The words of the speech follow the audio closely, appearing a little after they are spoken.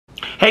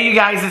Hey you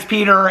guys, it's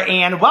Peter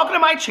and welcome to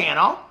my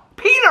channel.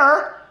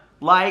 Peter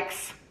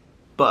likes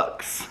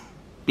books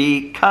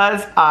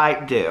because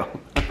I do.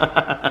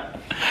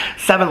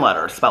 7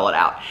 letters, spell it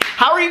out.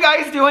 How are you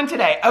guys doing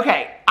today?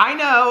 Okay, I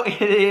know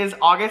it is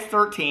August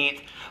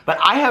 13th, but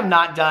I have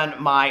not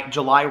done my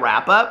July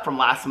wrap up from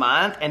last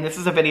month, and this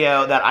is a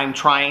video that I'm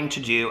trying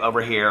to do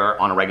over here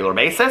on a regular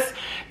basis,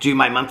 do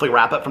my monthly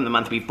wrap up from the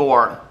month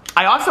before.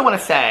 I also want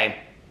to say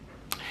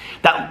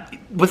that,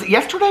 was it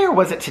yesterday or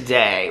was it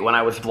today when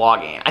I was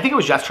vlogging? I think it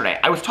was yesterday.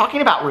 I was talking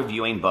about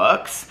reviewing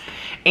books,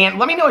 and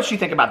let me know what you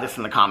think about this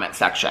in the comment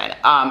section.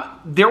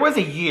 There was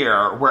a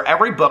year where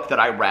every book that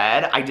I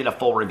read, I did a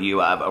full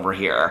review of over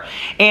here.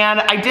 And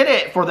I did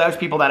it for those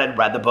people that had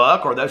read the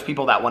book or those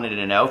people that wanted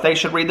to know if they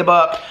should read the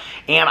book.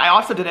 And I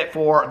also did it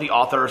for the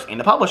authors and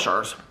the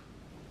publishers,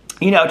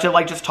 you know, to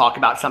like just talk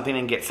about something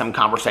and get some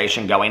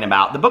conversation going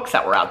about the books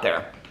that were out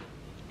there.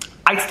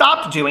 I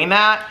stopped doing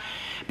that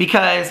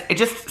because it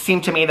just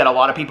seemed to me that a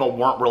lot of people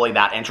weren't really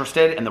that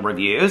interested in the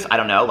reviews. I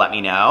don't know, let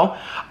me know.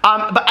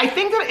 But I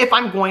think that if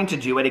I'm going to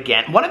do it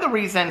again, one of the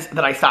reasons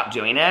that I stopped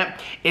doing it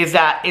is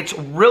that it's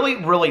really,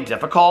 really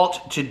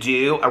difficult to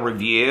do a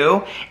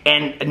review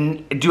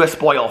and do a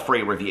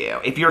spoil-free review.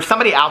 If you're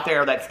somebody out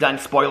there that's done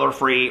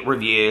spoiler-free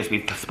reviews,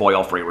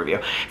 spoil-free review.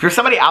 If you're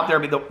somebody out there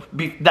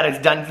that has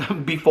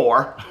done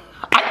before,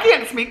 I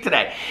can't speak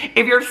today.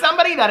 If you're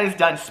somebody that has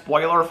done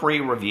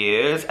spoiler-free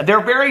reviews, they're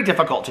very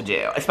difficult to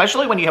do,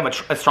 especially when you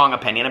have a strong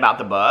opinion about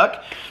the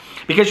book,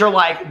 because you're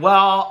like,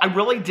 well, I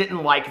really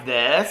didn't like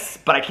this,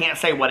 but I can't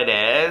say what it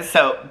is,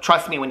 so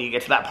trust me when you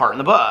get to that part in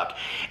the book.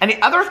 And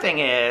the other thing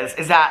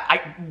is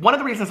that one of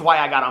the reasons why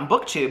I got on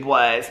BookTube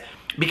was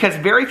because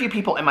very few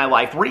people in my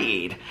life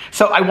read.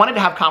 So I wanted to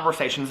have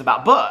conversations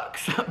about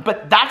books.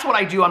 But that's what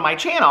I do on my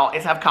channel,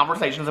 is have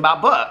conversations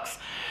about books.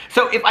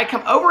 So if I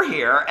come over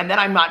here and then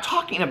I'm not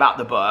talking about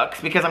the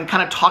books because I'm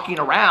kind of talking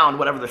around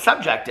whatever the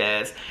subject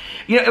is,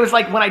 you know, it was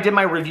like when I did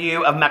my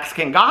review of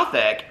Mexican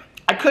Gothic,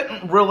 I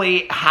couldn't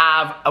really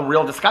have a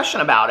real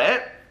discussion about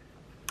it,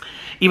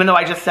 even though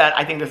I just said,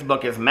 I think this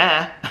book is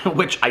meh,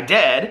 which I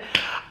did.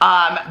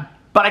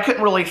 But I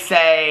couldn't really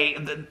say,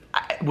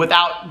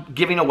 without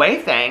giving away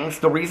things,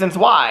 the reasons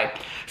why.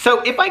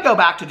 So if I go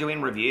back to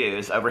doing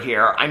reviews over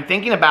here, I'm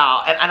thinking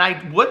about, and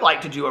I would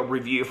like to do a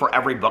review for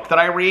every book that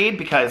I read,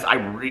 because I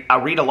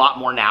read a lot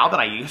more now than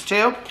I used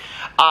to.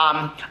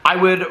 I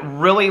would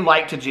really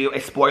like to do a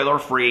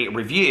spoiler-free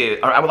review,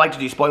 or I would like to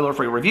do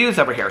spoiler-free reviews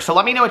over here. So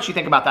let me know what you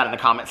think about that in the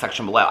comment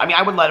section below. I mean,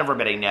 I would let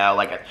everybody know,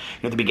 like at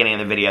the beginning of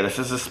the video, this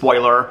is a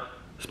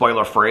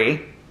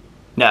spoiler-free.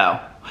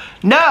 No,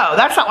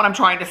 that's not what I'm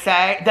trying to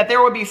say. That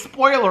there would be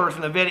spoilers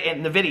in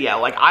the video.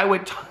 Like I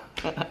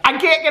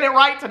can't get it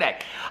right today.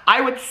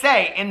 I would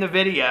say in the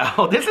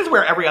video, this is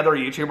where every other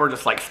YouTuber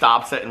just like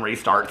stops it and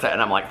restarts it,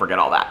 and I'm like, forget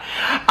all that.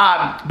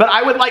 But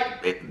I would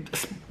like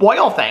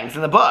spoil things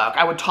in the book.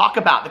 I would talk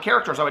about the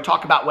characters. I would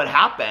talk about what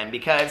happened,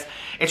 because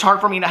it's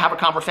hard for me to have a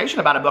conversation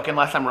about a book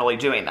unless I'm really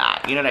doing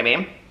that. You know what I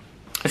mean?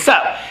 So,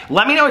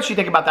 let me know what you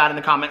think about that in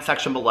the comment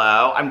section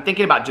below. I'm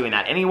thinking about doing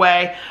that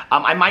anyway.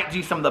 I might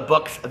do some of the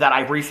books that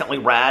I've recently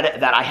read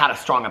that I had a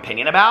strong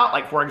opinion about.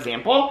 Like, for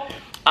example,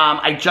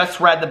 I just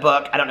read the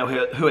book, I don't know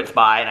who it's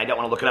by, and I don't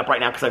want to look it up right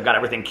now because I've got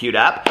everything queued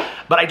up.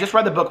 But I just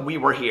read the book We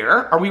Were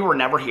Here, or We Were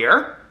Never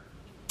Here,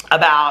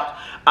 about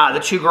the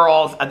two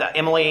girls,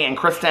 Emily and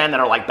Kristen, that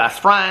are like best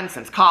friends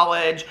since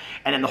college.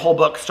 And then the whole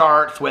book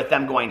starts with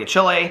them going to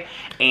Chile,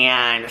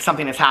 and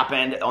something has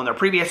happened on their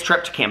previous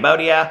trip to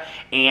Cambodia.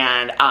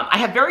 And I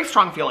have very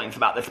strong feelings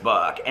about this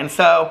book. And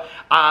so,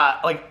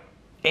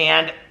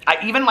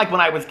 even like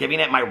when I was giving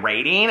it my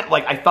rating,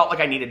 like I felt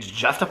like I needed to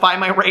justify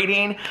my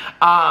rating,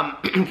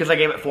 because I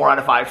gave it 4 out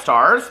of 5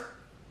 stars.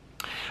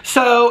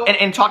 So,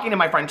 and talking to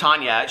my friend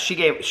Tanya, she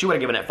would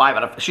have given it 5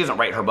 out of, she doesn't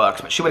rate her books,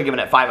 but she would have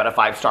given it 5 out of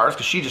 5 stars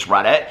because she just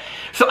read it.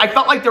 So I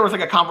felt like there was like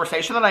a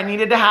conversation that I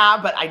needed to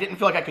have, but I didn't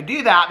feel like I could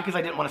do that because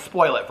I didn't want to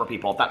spoil it for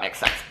people, if that makes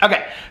sense.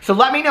 Okay, so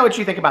let me know what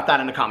you think about that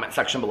in the comment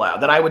section below,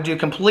 that I would do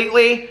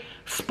completely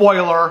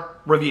spoiler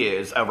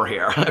reviews over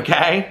here,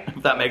 okay?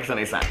 If that makes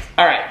any sense.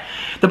 All right,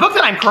 the book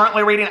that I'm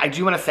currently reading, I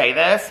do want to say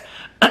this,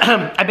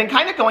 I've been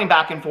kind of going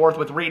back and forth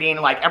with reading,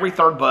 like every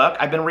 3rd book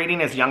I've been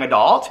reading is young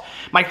adult.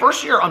 My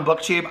first year on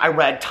BookTube, I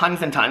read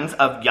tons and tons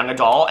of young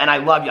adult, and I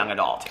love young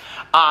adult.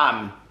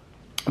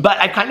 But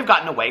I've kind of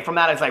gotten away from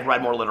that as I've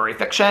read more literary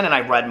fiction, and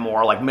I've read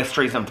more like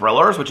mysteries and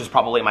thrillers, which is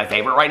probably my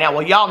favorite right now.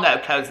 Well, y'all know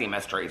cozy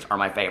mysteries are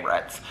my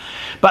favorites.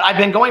 But I've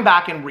been going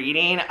back and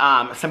reading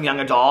some young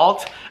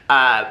adult.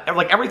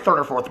 Like every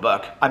 3rd or 4th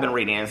book I've been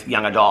reading is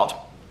young adult.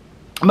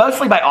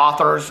 Mostly by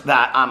authors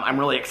that I'm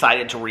really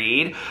excited to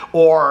read,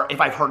 or if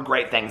I've heard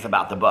great things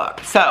about the book.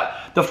 So,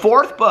 the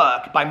 4th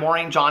book by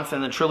Maureen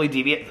Johnson, the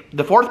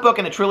 4th book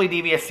in the Truly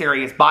Devious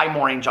series by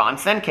Maureen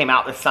Johnson came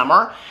out this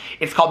summer.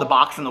 It's called The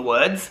Box in the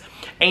Woods,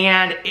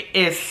 and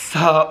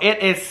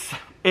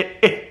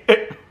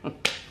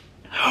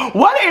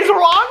What is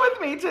wrong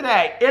with me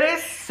today? It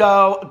is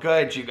so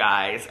good, you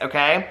guys,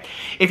 okay?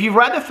 If you've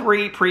read the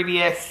 3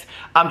 previous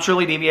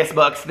Truly Devious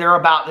books, they're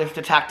about this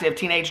detective,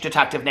 teenage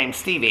detective named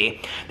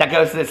Stevie that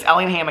goes to this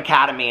Ellingham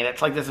Academy, and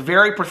it's like this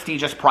very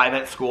prestigious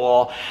private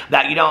school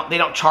that they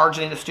don't charge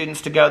any of the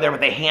students to go there,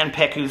 but they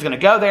handpick who's going to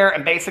go there,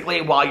 and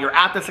basically while you're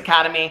at this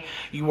academy,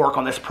 you work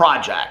on this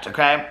project,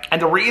 okay? And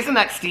the reason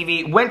that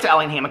Stevie went to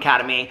Ellingham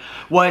Academy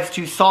was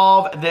to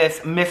solve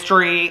this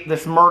mystery,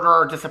 this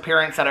murder,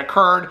 disappearance that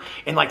occurred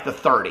in like the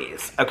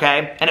 30s,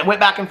 okay? And it went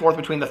back and forth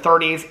between the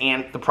 30s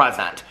and the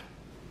present.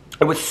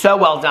 It was so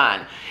well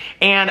done.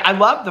 And I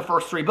loved the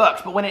first 3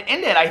 books, but when it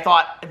ended, I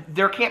thought,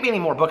 there can't be any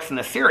more books in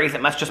this series.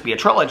 It must just be a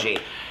trilogy.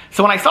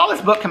 So when I saw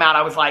this book come out,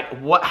 I was like,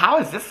 what? How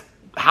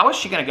is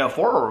she going to go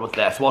forward with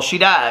this? Well, she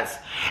does.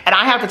 And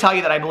I have to tell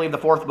you that I believe the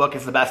 4th book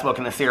is the best book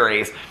in the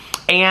series.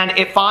 And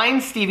it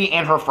finds Stevie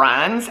and her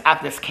friends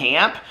at this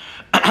camp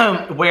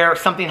where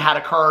something had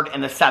occurred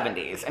in the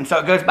 70s. And so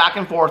it goes back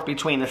and forth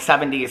between the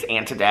 70s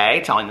and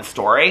today, telling the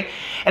story.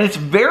 And it's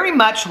very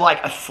much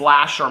like a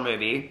slasher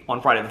movie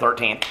on Friday the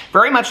 13th.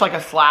 Very much like a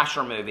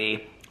slasher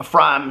movie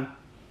from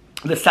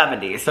the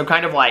 70s. So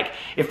kind of like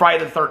if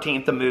Friday the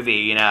 13th, the movie,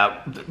 you know,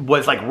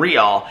 was like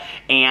real.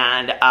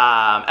 And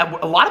a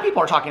lot of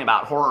people are talking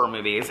about horror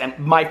movies. And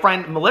my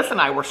friend Melissa and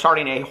I were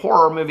starting a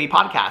horror movie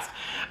podcast.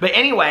 But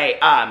anyway,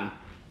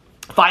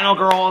 Final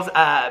Girls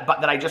that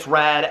I just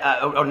read,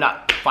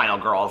 not Final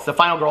Girls, the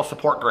Final Girls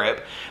support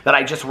group that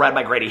I just read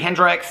by Grady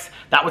Hendrix.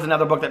 That was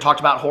another book that talked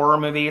about horror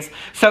movies.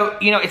 So,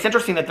 you know, it's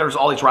interesting that there's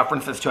all these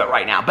references to it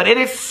right now. But it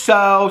is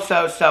so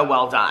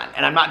well done.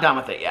 And I'm not done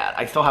with it yet.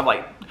 I still have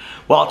like,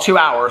 well, 2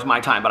 hours my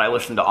time, but I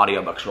listen to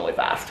audiobooks really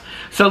fast.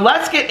 So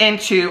let's get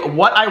into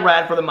what I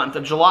read for the month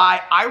of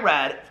July. I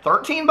read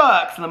 13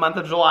 books in the month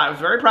of July. I was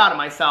very proud of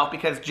myself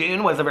because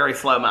June was a very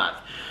slow month.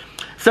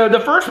 So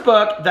the first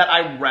book that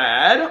I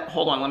read,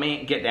 hold on, let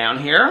me get down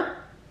here.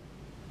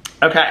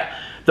 Okay,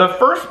 the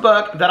first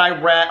book that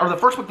I read, or the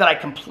first book that I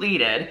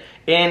completed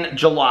in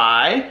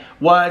July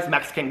was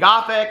Mexican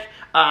Gothic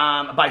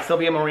by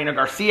Silvia Moreno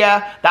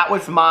Garcia. That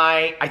was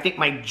I think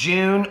my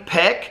June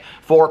pick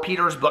for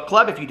Peter's Book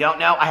Club. If you don't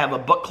know, I have a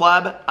book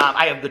club.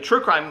 I have the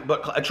True Crime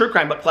book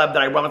club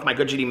that I run with my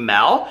good Judy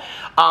Mel.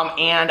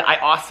 And I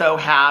also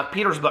have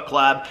Peter's Book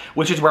Club,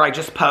 which is where I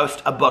just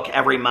post a book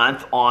every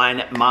month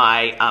on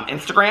my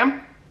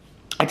Instagram.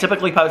 I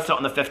typically post it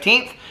on the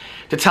 15th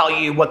to tell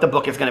you what the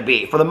book is going to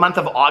be. For the month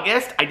of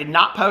August, I did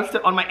not post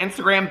it on my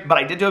Instagram, but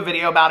I did do a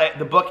video about it.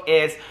 The book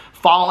is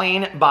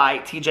Falling by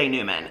TJ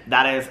Newman.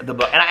 That is the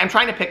book. And I'm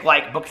trying to pick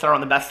like books that are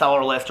on the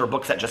bestseller list or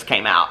books that just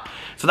came out.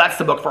 So that's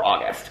the book for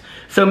August.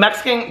 So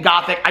Mexican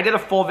Gothic, I did a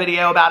full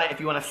video about it if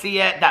you want to see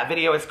it. That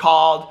video is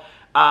called,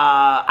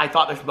 I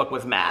Thought This Book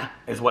Was Meh,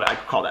 is what I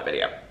call that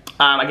video.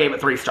 I gave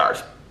it 3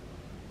 stars.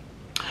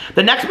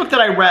 The next book that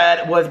I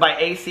read was by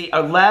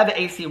Lev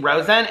A.C.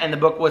 Rosen, and the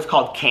book was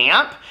called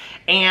Camp.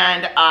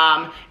 And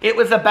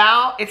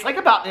it's like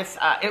about this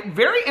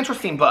very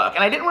interesting book.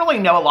 And I didn't really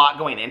know a lot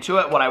going into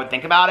it, what I would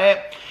think about it.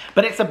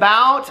 But it's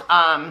about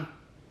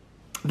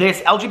this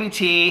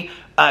LGBT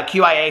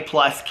QIA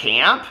plus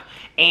camp.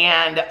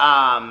 And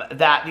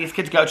that these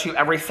kids go to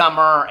every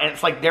summer, and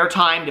it's like their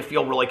time to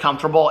feel really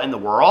comfortable in the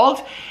world.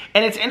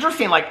 And it's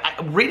interesting, like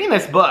reading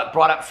this book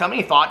brought up so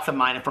many thoughts of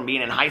mine from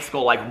being in high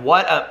school, like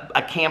what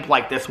a camp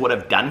like this would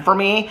have done for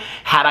me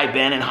had I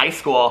been in high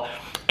school.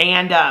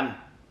 And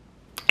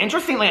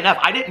interestingly enough,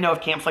 I didn't know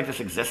if camps like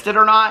this existed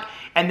or not.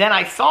 And then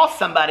I saw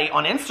somebody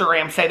on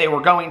Instagram say they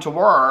were going to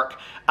work.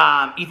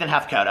 Ethan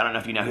Hefcoat, I don't know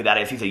if you know who that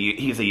is. He's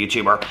a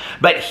YouTuber.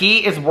 But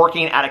he is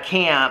working at a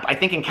camp, I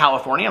think in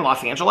California, in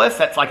Los Angeles,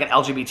 that's like an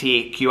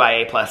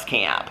LGBTQIA plus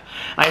camp.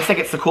 And I just think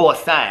it's the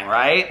coolest thing,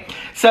 right?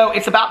 So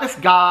it's about this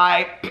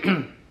guy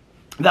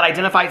that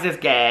identifies as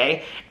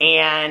gay,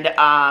 and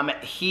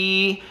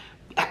he,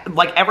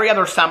 like every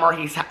other summer,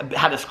 he's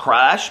had this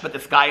crush, but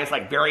this guy is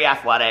like very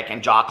athletic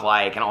and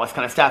jock-like and all this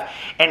kind of stuff,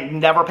 and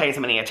never pays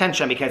him any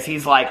attention because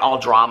he's like all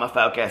drama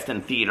focused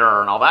and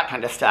theater and all that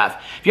kind of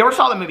stuff. If you ever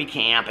saw the movie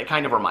Camp, it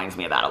kind of reminds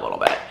me of that a little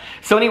bit.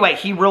 So anyway,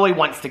 he really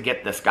wants to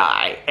get this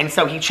guy, and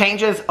so he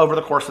changes over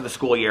the course of the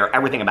school year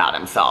everything about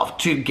himself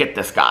to get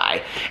this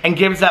guy, and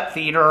gives up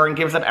theater and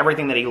gives up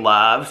everything that he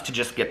loves to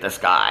just get this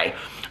guy.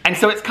 And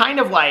so it's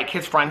kind of like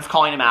his friends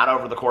calling him out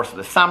over the course of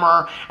the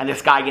summer, and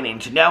this guy getting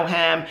to know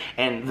him,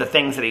 and the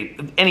things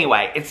that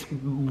anyway, it's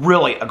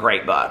really a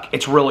great book.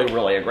 It's really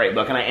a great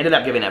book, and I ended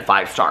up giving it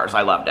 5 stars.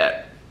 I loved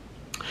it.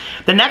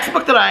 The next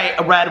book that I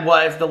read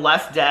was The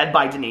Less Dead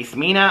by Denise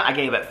Mina. I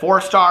gave it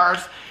 4 stars.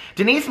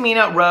 Denise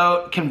Mina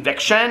wrote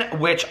Conviction,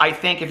 which I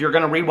think if you're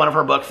going to read one of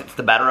her books, it's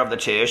the better of the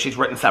two. She's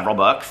written several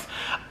books.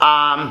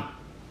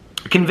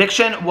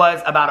 Conviction was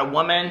about a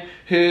woman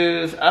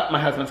whose, my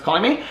husband's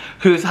calling me,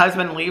 whose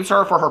husband leaves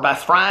her for her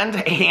best friend,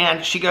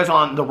 and she goes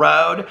on the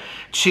road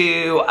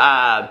to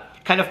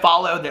kind of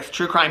follow this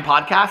true crime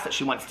podcast that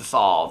she wants to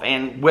solve,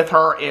 and with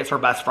her is her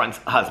best friend's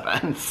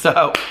husband.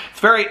 So it's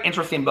a very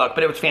interesting book,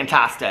 but it was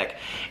fantastic,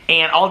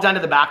 and all done to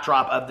the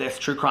backdrop of this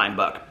true crime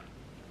book.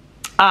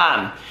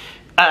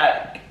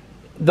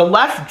 The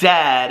Less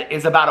Dead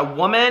is about a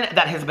woman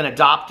that has been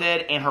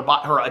adopted, and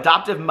her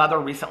adoptive mother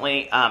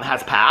recently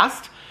has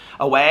passed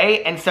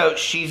away, and so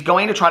she's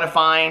going to try to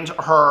find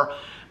her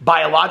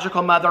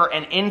biological mother,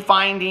 and in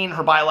finding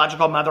her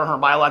biological mother and her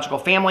biological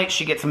family,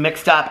 she gets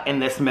mixed up in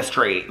this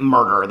mystery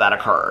murder that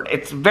occurred.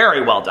 It's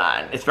very well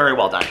done. It's very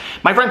well done.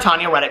 My friend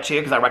Tanya read it too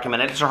because I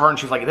recommended it to her, and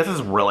she was like, this is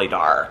really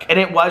dark. And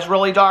it was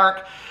really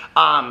dark,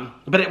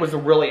 but it was a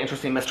really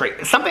interesting mystery.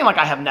 It's something like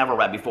I have never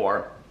read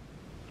before.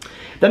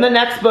 Then the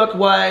next book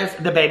was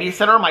The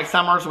Babysitter, My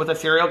Summers with a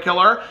Serial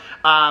Killer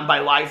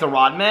by Liza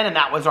Rodman, and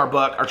that was our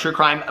book, our true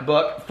crime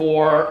book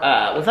for,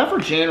 was that for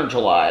June or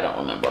July? I don't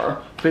remember.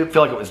 I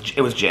feel like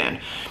it was June.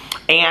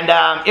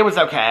 And it was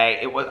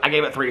okay. I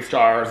gave it 3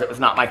 stars. It was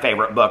not my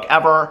favorite book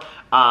ever.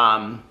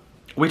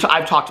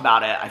 I've talked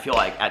about it, I feel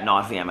like, ad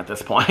nauseum at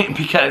this point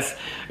because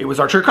it was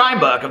our true crime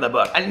book of the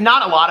book. And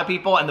not a lot of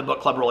people in the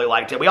book club really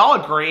liked it. We all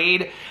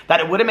agreed that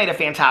it would have made a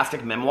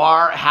fantastic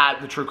memoir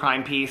had the true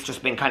crime piece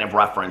just been kind of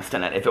referenced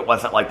in it if it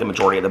wasn't like the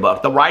majority of the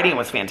book. The writing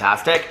was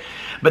fantastic,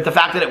 but the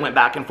fact that it went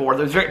back and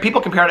forth, people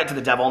compared it to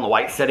The Devil in the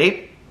White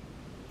City,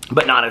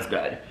 but not as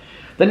good.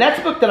 The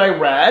next book that I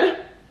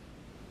read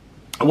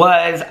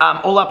was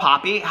Hola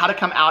Papi, How to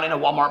Come Out in a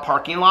Walmart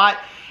Parking Lot,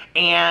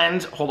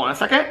 and, hold on a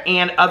second,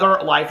 and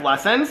Other Life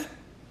Lessons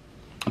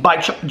by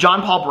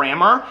John Paul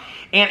Brammer.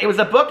 And it was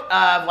a book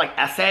of like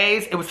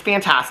essays. It was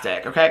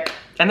fantastic, okay?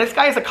 And this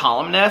guy is a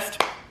columnist,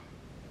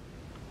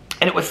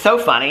 and it was so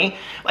funny.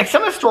 Like,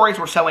 some of the stories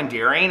were so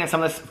endearing, and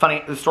some of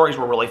the stories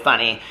were really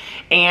funny.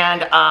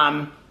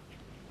 And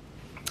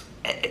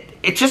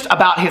it's just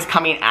about his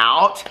coming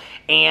out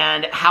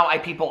and how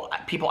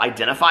people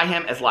identify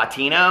him as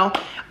Latino,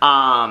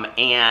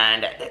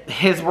 and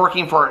his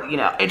working for, you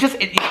know,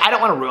 I don't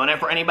want to ruin it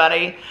for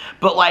anybody,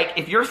 but like,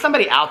 if you're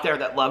somebody out there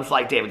that loves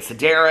like David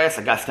Sedaris,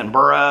 Augustin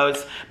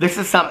Burroughs, this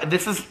is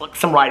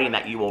some writing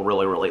that you will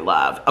really, really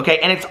love, okay?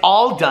 And it's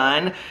all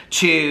done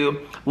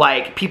to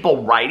like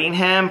people writing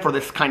him for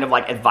this kind of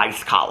like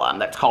advice column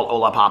that's called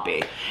Hola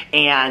Papi,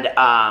 and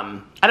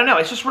I don't know,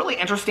 it's just really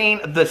interesting,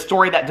 the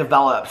story that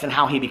develops and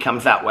how he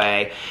becomes that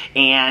way.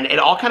 And it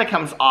all kind of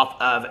comes off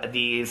of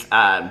these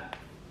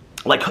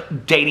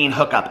like dating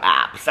hookup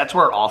apps. That's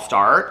where it all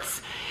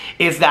starts.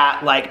 Is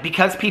that like,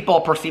 because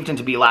people perceived him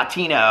to be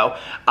Latino,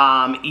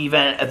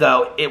 even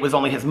though it was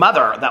only his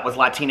mother that was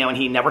Latino and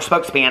he never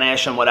spoke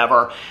Spanish and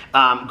whatever,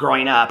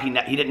 growing up, he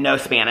didn't know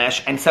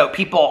Spanish. And so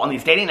people on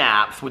these dating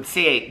apps would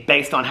see,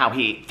 based on how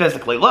he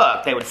physically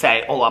looked, they would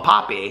say, Hola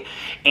Papi.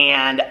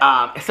 And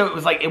so it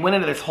was like, it went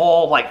into this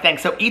whole like thing.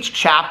 So each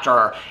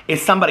chapter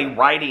is somebody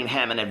writing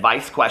him an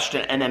advice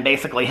question and then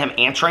basically him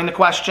answering the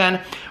question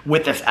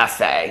with this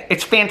essay.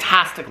 It's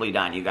fantastically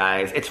done, you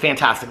guys. It's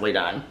fantastically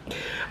done.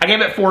 I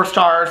gave it 4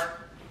 stars.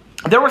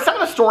 There were some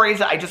of the stories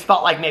that I just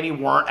felt like maybe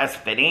weren't as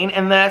fitting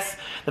in this,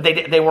 that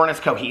they weren't as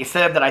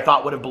cohesive, that I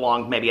thought would have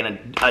belonged maybe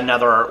in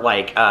another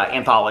like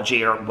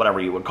anthology or whatever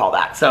you would call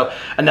that. So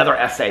another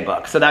essay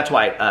book. So that's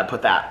why I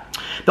put that.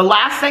 The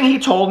Last Thing He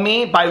Told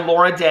Me by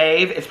Laura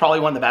Dave is probably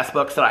one of the best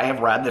books that I have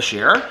read this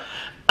year.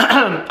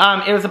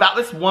 It was about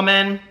this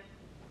woman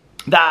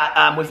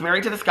that was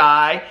married to this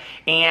guy,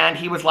 and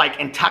he was like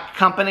in tech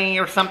company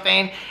or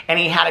something, and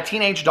he had a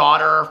teenage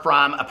daughter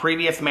from a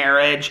previous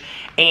marriage,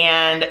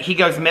 and he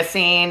goes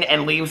missing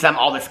and leaves them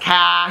all this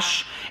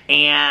cash,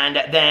 and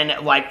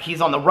then like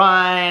he's on the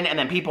run, and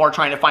then people are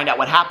trying to find out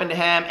what happened to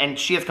him, and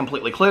she is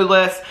completely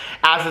clueless,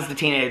 as is the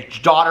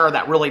teenage daughter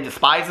that really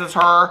despises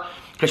her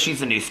because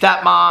she's a new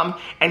stepmom.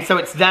 And so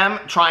it's them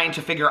trying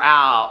to figure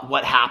out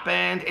what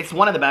happened. It's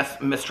one of the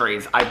best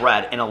mysteries I've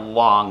read in a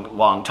long,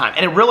 long time.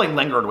 And it really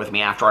lingered with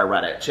me after I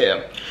read it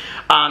too.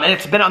 And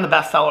it's been on the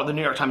bestseller, the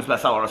New York Times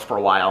bestseller list for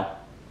a while.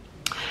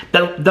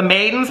 The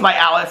Maidens by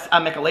Alice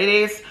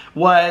Michaelides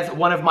was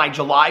one of my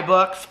July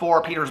books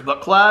for Peter's Book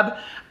Club.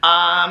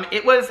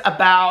 It was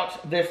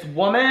about this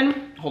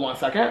woman, hold on a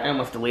second, I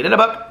almost deleted a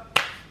book.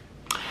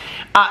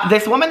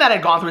 This woman that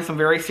had gone through some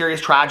very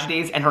serious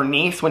tragedies, and her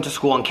niece went to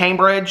school in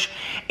Cambridge,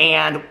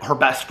 and her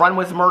best friend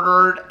was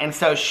murdered, and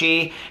so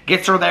she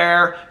gets her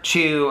there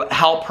to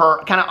help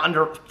her, kind of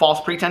under false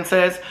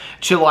pretenses,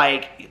 to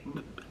like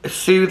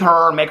soothe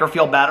her, make her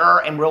feel better,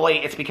 and really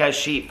it's because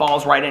she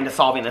falls right into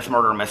solving this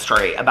murder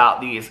mystery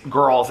about these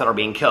girls that are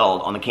being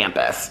killed on the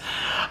campus.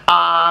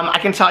 I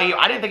can tell you,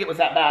 I didn't think it was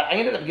that bad. I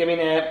ended up giving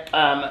it,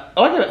 I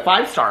gave it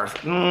 5 stars.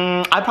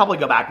 I'd probably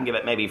go back and give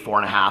it maybe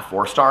 4.5,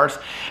 4 stars.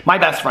 My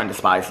best friend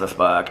despised this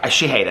book.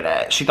 She hated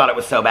it. She thought it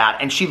was so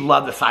bad, and she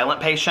loved The Silent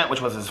Patient,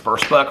 which was his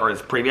first book, or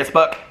his previous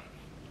book.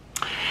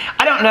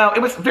 I don't know,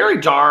 it was very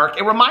dark.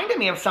 It reminded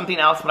me of something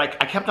else, but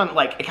I kept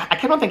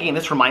on thinking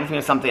this reminds me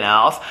of something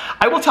else.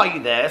 I will tell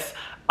you this,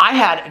 I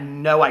had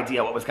no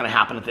idea what was going to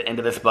happen at the end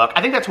of this book.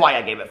 I think that's why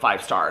I gave it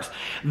 5 stars.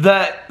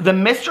 The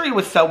mystery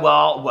was so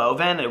well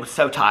woven, it was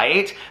so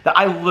tight, that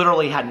I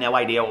literally had no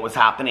idea what was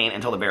happening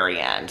until the very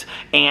end.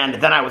 And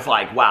then I was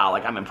like, wow,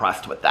 like I'm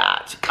impressed with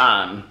that.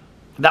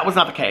 That was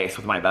not the case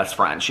with my best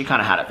friend. She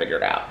kind of had it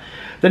figured out.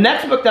 The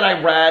next book that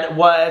I read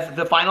was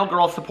The Final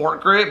Girl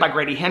Support Group by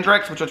Grady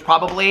Hendrix, which was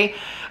probably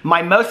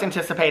my most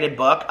anticipated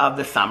book of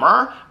the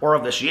summer or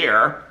of this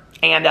year.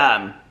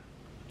 And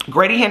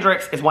Grady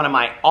Hendrix is one of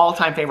my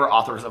all-time favorite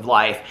authors of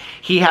life.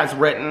 He has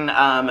written,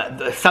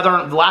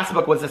 the last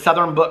book was the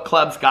Southern Book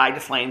Club's Guide to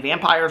Slaying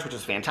Vampires, which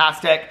is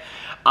fantastic.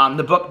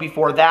 The book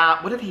before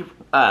that, what did he,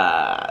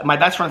 My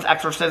Best Friend's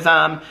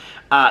Exorcism.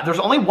 There's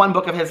only one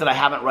book of his that I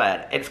haven't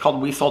read. It's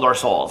called We Sold Our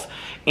Souls.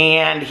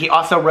 And he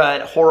also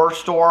read Horror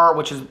Store,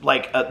 which is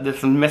like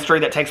this mystery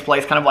that takes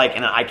place kind of like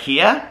in an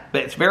IKEA,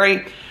 but it's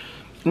very,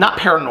 not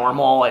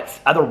paranormal, it's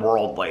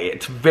otherworldly.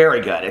 It's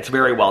very good. It's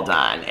very well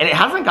done. And it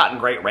hasn't gotten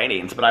great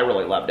ratings, but I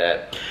really loved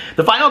it.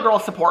 The Final Girl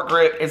Support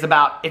Group is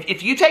about,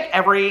 if you take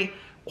every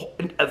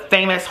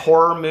famous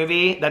horror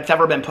movie that's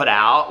ever been put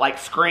out, like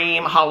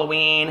Scream,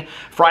 Halloween,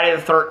 Friday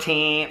the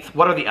 13th,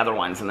 what are the other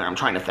ones in there? I'm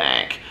trying to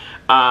think.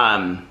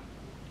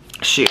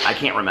 Shoot, I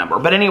can't remember.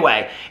 But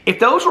anyway, if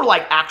those were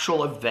like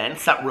actual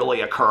events that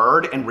really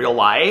occurred in real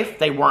life,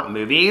 they weren't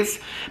movies,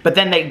 but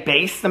then they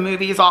based the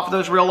movies off of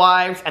those real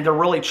lives, and there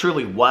really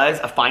truly was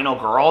a final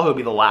girl who would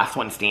be the last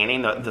one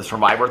standing, the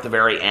survivor at the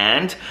very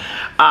end.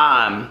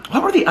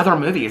 What were the other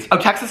movies? Oh,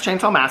 Texas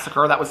Chainsaw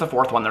Massacre, that was the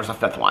fourth one. There's a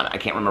fifth one. I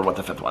can't remember what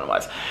the fifth one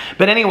was.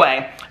 But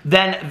anyway,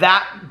 then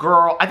that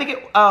girl, I think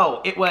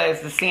it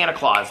was the Santa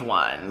Claus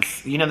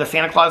ones. You know the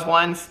Santa Claus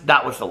ones?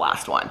 That was the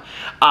last one.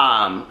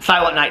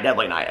 Silent Night,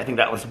 Deadly Night. I think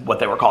that was what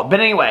they were called.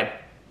 But anyway,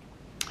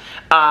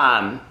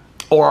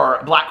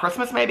 or Black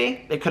Christmas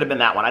maybe? It could have been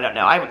that one. I don't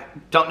know. I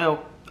don't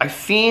know. I've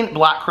seen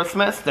Black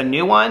Christmas, the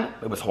new one.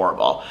 It was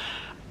horrible.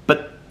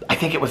 But I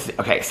think it was,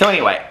 okay. So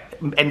anyway,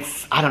 and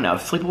I don't know,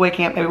 Sleepaway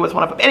Camp maybe was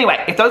one of them.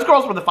 Anyway, if those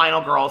girls were the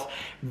final girls,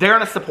 they're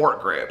in a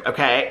support group,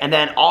 okay? And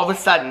then all of a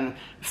sudden,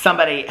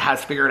 somebody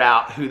has figured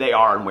out who they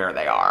are and where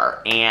they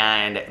are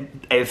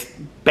and is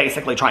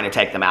basically trying to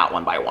take them out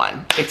one by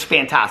one. It's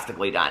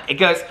fantastically done. It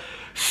goes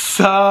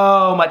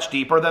so much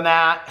deeper than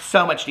that.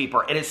 So much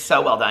deeper. It is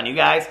so well done, you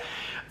guys.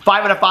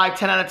 5 out of 5,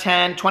 10 out of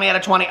 10, 20 out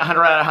of 20,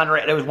 100 out of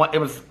 100. It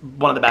was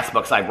one of the best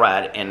books I've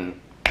read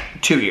in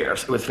 2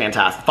 years. It was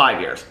fantastic.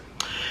 5 years.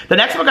 The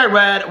next book I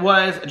read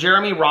was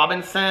Jeremy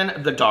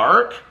Robinson, The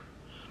Dark.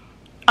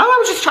 Oh, I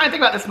was just trying to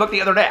think about this book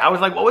the other day. I was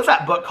like, what was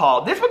that book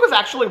called? This book was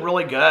actually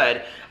really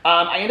good.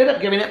 I ended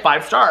up giving it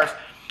 5 stars.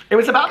 It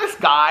was about this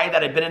guy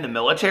that had been in the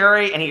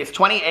military, and he was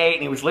 28,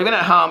 and he was living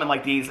at home in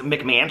like these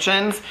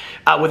McMansions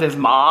with his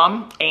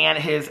mom and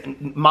his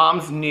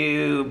mom's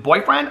new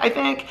boyfriend, I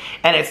think,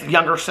 and his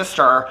younger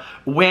sister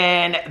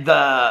when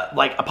the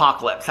like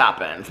apocalypse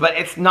happens. But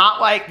it's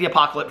not like the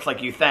apocalypse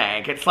like you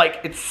think. It's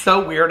like, it's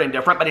so weird and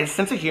different, but his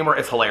sense of humor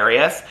is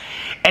hilarious.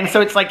 And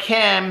so it's like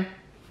him,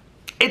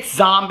 it's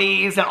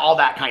zombies and all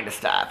that kind of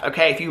stuff,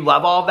 okay? If you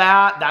love all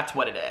that, that's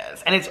what it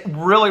is. And it's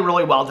really,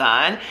 really well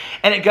done.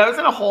 And it goes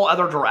in a whole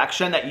other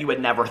direction that you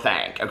would never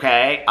think,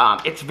 okay?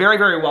 It's very,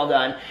 very well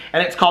done.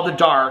 And it's called The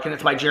Dark, and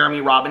it's by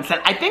Jeremy Robinson.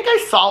 I think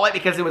I saw it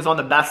because it was on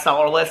the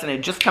bestseller list, and it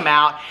had just come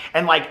out,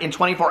 and like in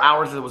 24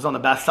 hours, it was on the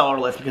bestseller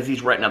list because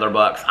he's written other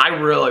books. I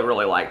really,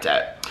 really liked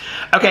it.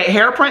 Okay,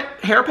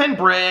 Hairpin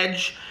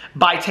Bridge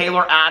by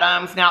Taylor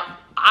Adams. Now,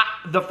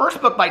 the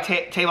first book by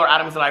Taylor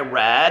Adams that I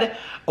read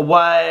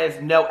was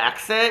No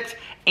Exit,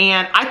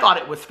 and I thought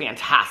it was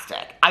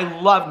fantastic. I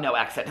love No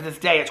Exit. To this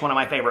day, it's one of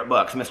my favorite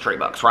books, mystery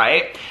books,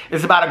 right?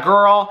 It's about a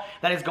girl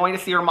that is going to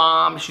see her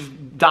mom. She's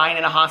dying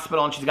in a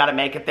hospital, and she's got to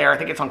make it there. I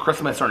think it's on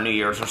Christmas or New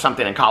Year's or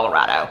something in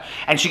Colorado,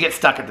 and she gets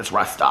stuck at this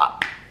rest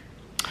stop.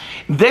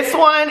 This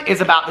one is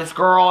about this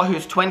girl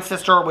whose twin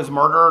sister was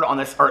murdered on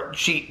this, or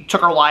she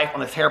took her life on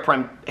this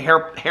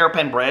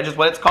hairpin bridge is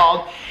what it's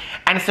called.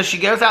 And so she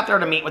goes out there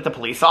to meet with the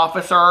police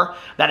officer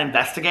that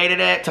investigated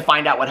it to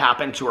find out what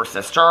happened to her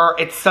sister.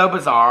 It's so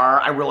bizarre.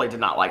 I really did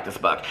not like this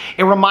book.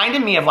 It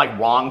reminded me of like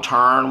Wrong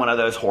Turn, one of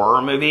those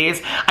horror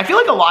movies. I feel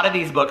like a lot of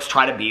these books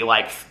try to be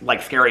like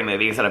scary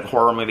movies that have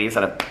horror movies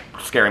that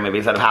have scary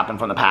movies that have happened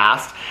from the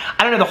past.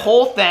 I don't know, the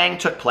whole thing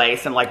took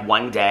place in like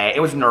one day. It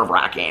was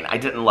nerve-wracking. I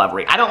didn't love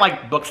reading. I don't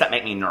like books that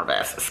make me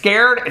nervous.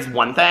 Scared is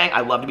one thing.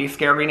 I love to be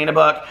scared reading a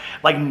book.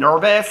 Like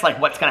nervous, like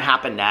what's going to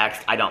happen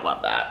next, I don't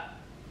love that.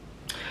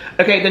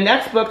 Okay, the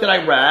next book that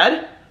I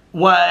read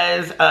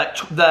was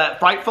The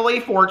Frightfully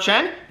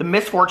Fortune, the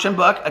Misfortune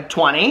book,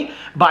 20,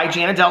 by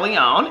Jana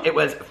DeLeon. It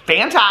was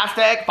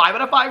fantastic, 5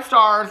 out of 5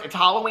 stars. It's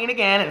Halloween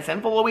again in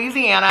Sinful,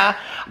 Louisiana.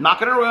 I'm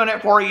not going to ruin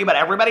it for you, but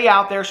everybody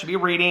out there should be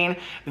reading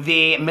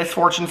the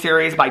Misfortune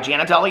series by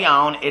Jana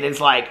DeLeon. It is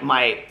like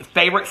my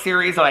favorite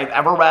series that I've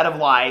ever read of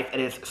life. It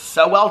is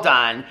so well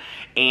done,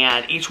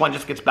 and each one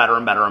just gets better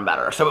and better and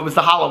better. So it was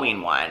the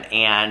Halloween one,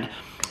 and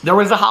there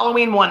was a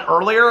Halloween one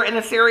earlier in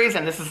the series,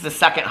 and this is the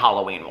second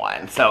Halloween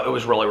one. So it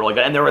was really, really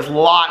good. And there was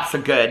lots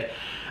of good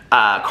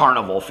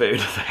carnival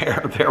food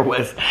there. There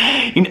was,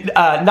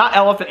 not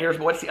elephant ears,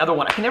 but what's the other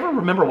one? I can never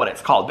remember what it's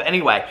called. But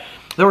anyway,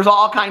 there was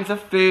all kinds of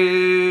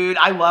food.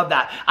 I love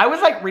that. I was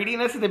like reading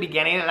this at the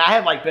beginning, and I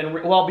had like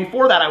been, well,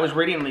 before that I was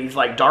reading these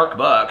like dark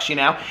books, you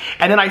know?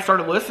 And then I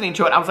started listening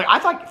to it. I was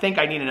like, think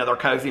I need another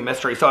cozy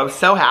mystery. So I was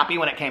so happy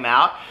when it came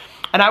out.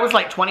 And I was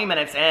like 20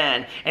 minutes in,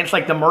 and it's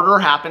like the murder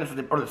happens,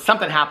 or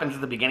something happens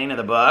at the beginning of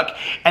the book,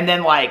 and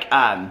then like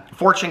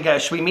Fortune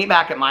goes, should we meet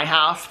back at my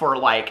house for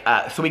like,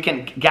 so we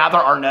can gather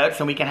our notes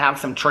and we can have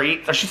some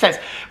treats? Or she says,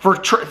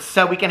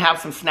 so we can have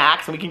some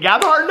snacks and we can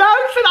gather our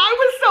notes. And I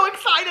was so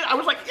excited. I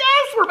was like,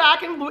 yes, we're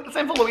back in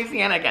Central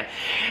Louisiana again.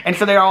 And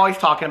so they're always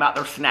talking about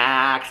their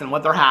snacks and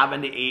what they're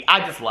having to eat.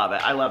 I just love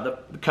it. I love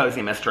the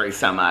cozy mystery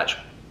so much.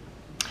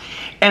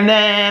 And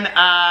then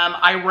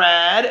I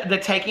read The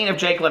Taking of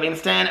Jake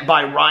Livingston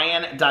by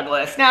Ryan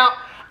Douglas. Now,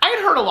 I had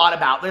heard a lot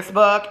about this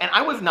book, and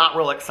I was not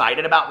real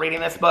excited about reading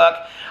this book.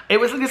 It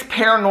was this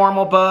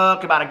paranormal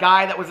book about a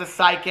guy that was a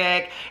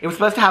psychic. It was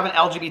supposed to have an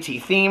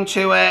LGBT theme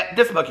to it.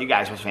 This book, you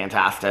guys, was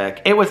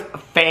fantastic. It was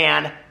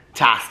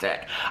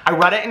fantastic. I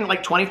read it in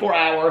like 24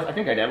 hours. I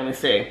think I did. Let me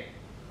see.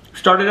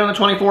 Started on the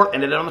 24th,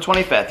 ended on the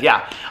 25th.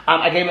 Yeah.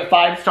 I gave it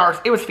 5 stars.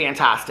 It was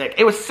fantastic.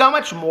 It was so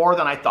much more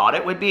than I thought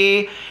it would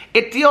be.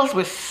 It deals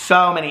with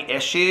so many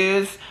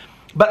issues.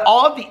 But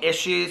all of the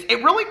issues,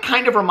 it really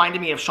kind of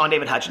reminded me of Sean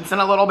David Hutchinson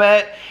a little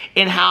bit,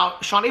 in how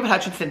Sean David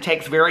Hutchinson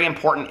takes very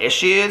important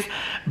issues,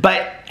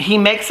 but he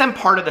makes them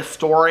part of the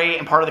story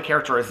and part of the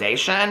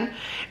characterization.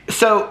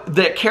 So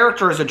the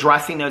character is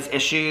addressing those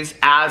issues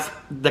as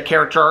the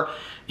character,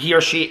 he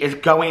or she, is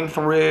going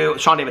through.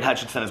 Sean David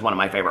Hutchinson is one of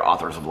my favorite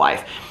authors of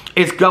life,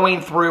 is going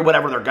through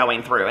whatever they're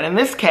going through. And in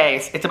this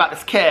case, it's about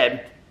this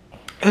kid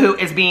who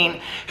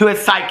is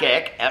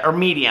psychic, or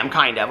medium,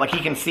 kind of, like he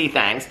can see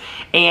things,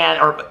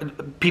 or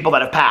people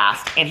that have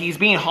passed, and he's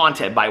being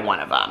haunted by one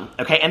of them,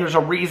 okay? And there's a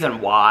reason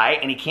why,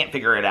 and he can't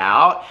figure it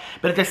out.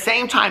 But at the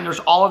same time, there's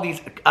all of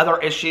these other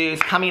issues,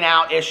 coming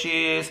out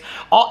issues.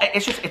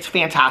 It's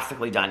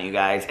fantastically done, you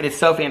guys. It is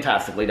so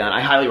fantastically done.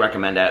 I highly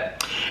recommend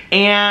it.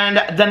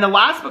 And then the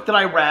last book that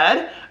I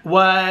read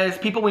was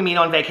People We Meet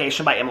on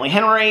Vacation by Emily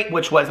Henry,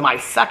 which was my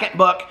second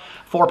book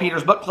for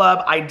Peter's Book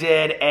Club. I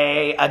did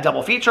a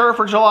double feature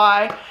for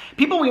July.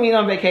 People We Meet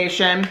on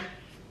Vacation.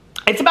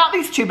 It's about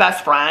these 2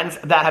 best friends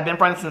that have been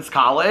friends since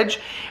college.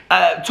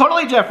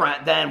 Totally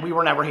different than We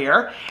Were Never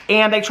Here.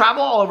 And they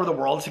travel all over the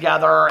world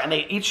together, and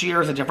each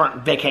year is a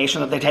different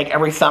vacation that they take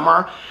every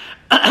summer.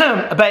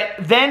 But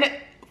then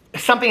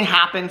something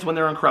happens when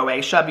they're in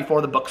Croatia before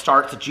the book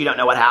starts that you don't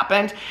know what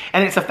happened,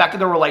 and it's affected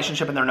their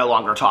relationship and they're no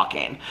longer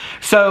talking.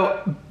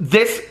 So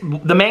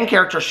the main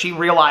character, she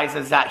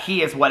realizes that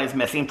he is what is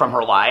missing from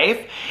her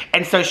life,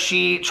 and so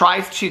she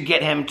tries to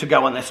get him to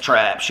go on this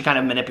trip. She kind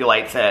of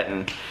manipulates it,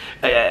 and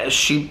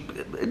she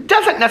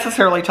doesn't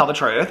necessarily tell the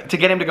truth, to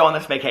get him to go on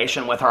this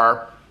vacation with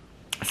her.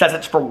 Says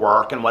it's for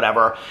work and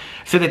whatever,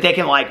 so that they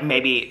can like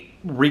maybe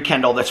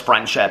rekindle this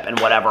friendship and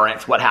whatever, and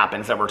it's what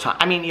happens over time.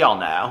 I mean, y'all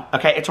know,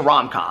 okay? It's a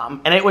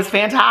rom-com, and it was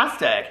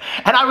fantastic.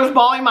 And I was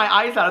bawling my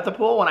eyes out at the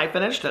pool when I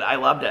finished it. I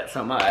loved it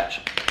so much.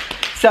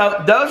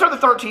 So those are the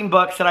 13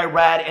 books that I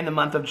read in the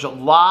month of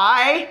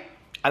July.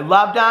 I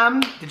loved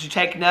them. Did you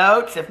take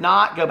notes? If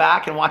not, go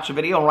back and watch the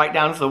video and write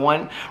down the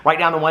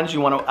ones you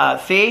want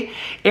to see.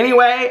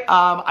 Anyway,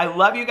 I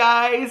love you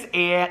guys,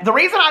 and the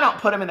reason I don't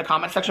put them in the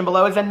comment section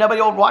below is then nobody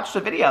will watch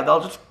the video.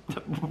 They'll just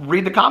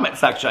read the comment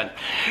section.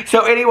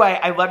 So anyway,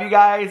 I love you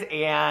guys,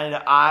 and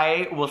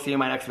I will see you in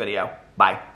my next video. Bye.